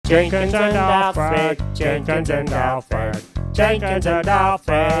Jenkins and Alfred, Jenkins and Alfred, Jenkins and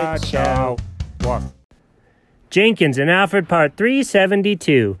Alfred Show. What? Jenkins and Alfred Part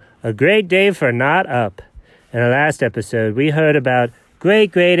 372, A Great Day for Not Up. In our last episode, we heard about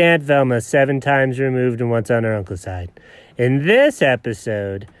Great-Great-Aunt Velma 7 times removed and once on her uncle's side. In this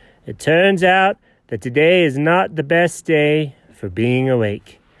episode, it turns out that today is not the best day for being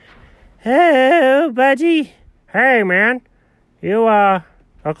awake. Hey, buddy. Hey, man. You,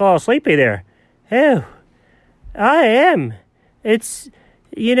 look a little sleepy there. Oh, I am. It's,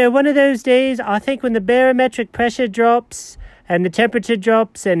 one of those days, I think, when the barometric pressure drops and the temperature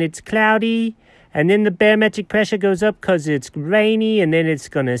drops and it's cloudy, and then the barometric pressure goes up because it's rainy and then it's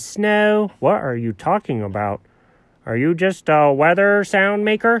going to snow. What are you talking about? Are you just a weather sound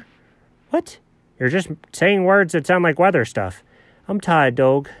maker? What? You're just saying words that sound like weather stuff. I'm tired,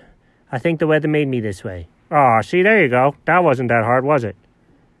 dog. I think the weather made me this way. Oh, see, there you go. That wasn't that hard, was it?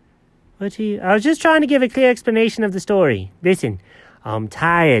 I was just trying to give a clear explanation of the story. Listen, I'm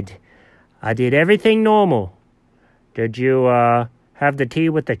tired. I did everything normal. Did you, have the tea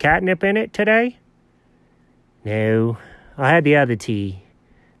with the catnip in it today? No, I had the other tea.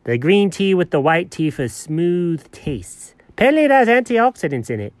 The green tea with the white tea for smooth tastes. Apparently it has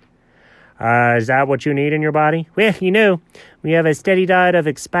antioxidants in it. Is that what you need in your body? Well, when you have a steady diet of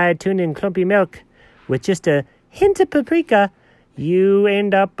expired tuna and clumpy milk with just a hint of paprika, you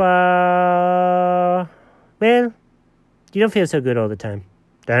end up, you don't feel so good all the time.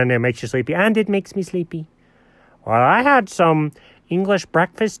 Then it makes you sleepy, and it makes me sleepy. Well, I had some English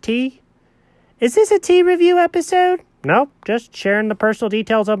breakfast tea. Is this a tea review episode? Nope, just sharing the personal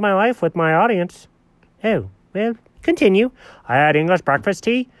details of my life with my audience. Oh, well, continue. I had English breakfast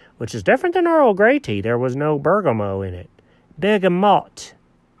tea, which is different than Earl Grey tea. There was no bergamot in it. Bergamot.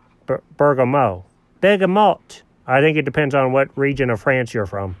 Bergamot. Bergamot. I think it depends on what region of France you're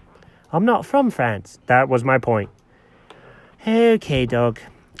from. I'm not from France. That was my point. Okay, dog.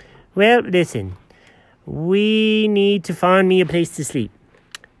 Well, listen. We need to find me a place to sleep.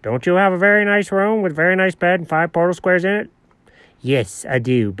 Don't you have a very nice room with a very nice bed and 5 portal squares in it? Yes, I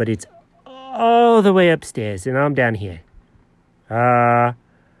do, but it's all the way upstairs, and I'm down here.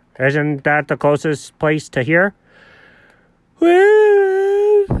 Isn't that the closest place to here?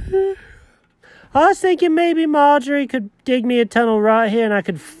 Well, I was thinking maybe Marjorie could dig me a tunnel right here, and I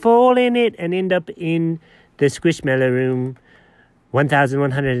could fall in it and end up in the Squishmallow room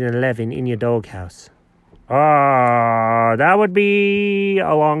 1111 in your doghouse. That would be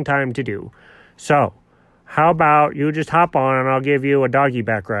a long time to do. So, how about you just hop on and I'll give you a doggy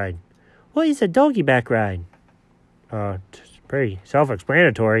back ride? What is a doggy back ride? It's pretty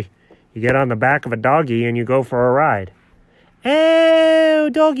self-explanatory. You get on the back of a doggy and you go for a ride. Oh,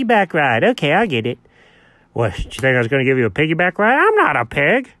 doggy back ride. Okay, I get it. What, did you think I was going to give you a piggyback ride? I'm not a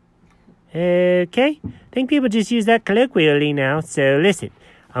pig. Okay. I think people just use that colloquially now. So, listen.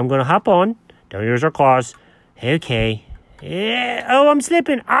 I'm going to hop on. Don't use your claws. Okay. Yeah. Oh, I'm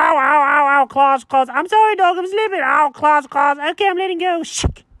slipping. Ow, ow, ow, ow. Claws, claws. I'm sorry, dog. I'm slipping. Ow, claws, claws. Okay, I'm letting go. Shh.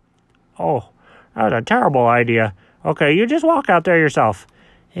 Oh, that was a terrible idea. Okay, you just walk out there yourself.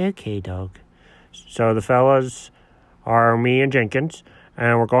 Okay, dog. So the fellas are me and Jenkins,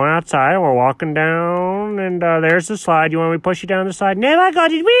 and we're going outside. We're walking down, and there's the slide. You want me to push you down the slide? No, I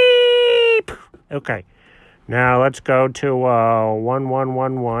got it. Whee! Okay. Now let's go to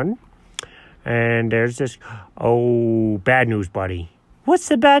 1111. And there's this... Oh, bad news, buddy. What's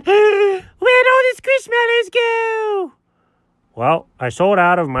the bad... Where'd all the Squishmallows go? Well, I sold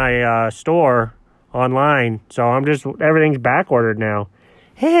out of my store online, so everything's back ordered now.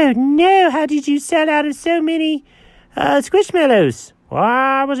 Oh, no. How did you sell out of so many Squishmallows? Well,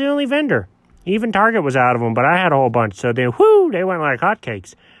 I was the only vendor. Even Target was out of them, but I had a whole bunch. So they went like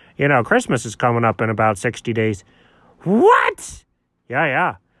hotcakes. Christmas is coming up in about 60 days. What?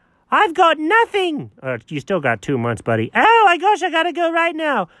 Yeah. I've got nothing. You still got 2 months, buddy. Oh, my gosh, I gotta go right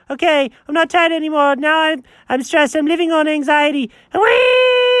now. Okay, I'm not tired anymore. Now I'm stressed. I'm living on anxiety.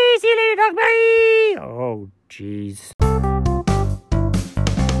 Whee! See you later, dog. Bye! Oh, jeez.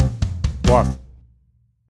 What?